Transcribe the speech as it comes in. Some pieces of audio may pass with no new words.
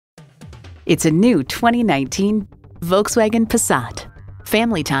It's a new 2019 Volkswagen Passat.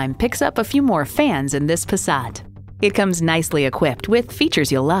 Family time picks up a few more fans in this Passat. It comes nicely equipped with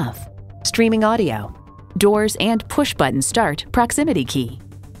features you'll love: streaming audio, doors and push-button start proximity key,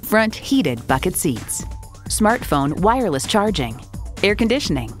 front heated bucket seats, smartphone wireless charging, air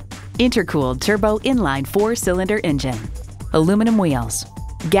conditioning, intercooled turbo inline 4-cylinder engine, aluminum wheels,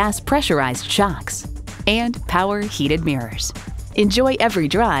 gas pressurized shocks, and power heated mirrors. Enjoy every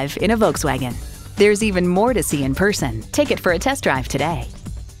drive in a Volkswagen. There's even more to see in person. Take it for a test drive today.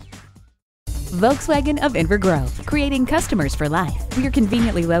 Volkswagen of Inver Grove, creating customers for life. We are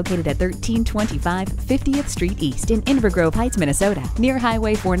conveniently located at 1325 50th Street East in Inver-Grove-Heights, Minnesota, near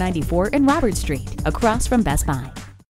Highway 494 and Robert Street, across from Best Buy.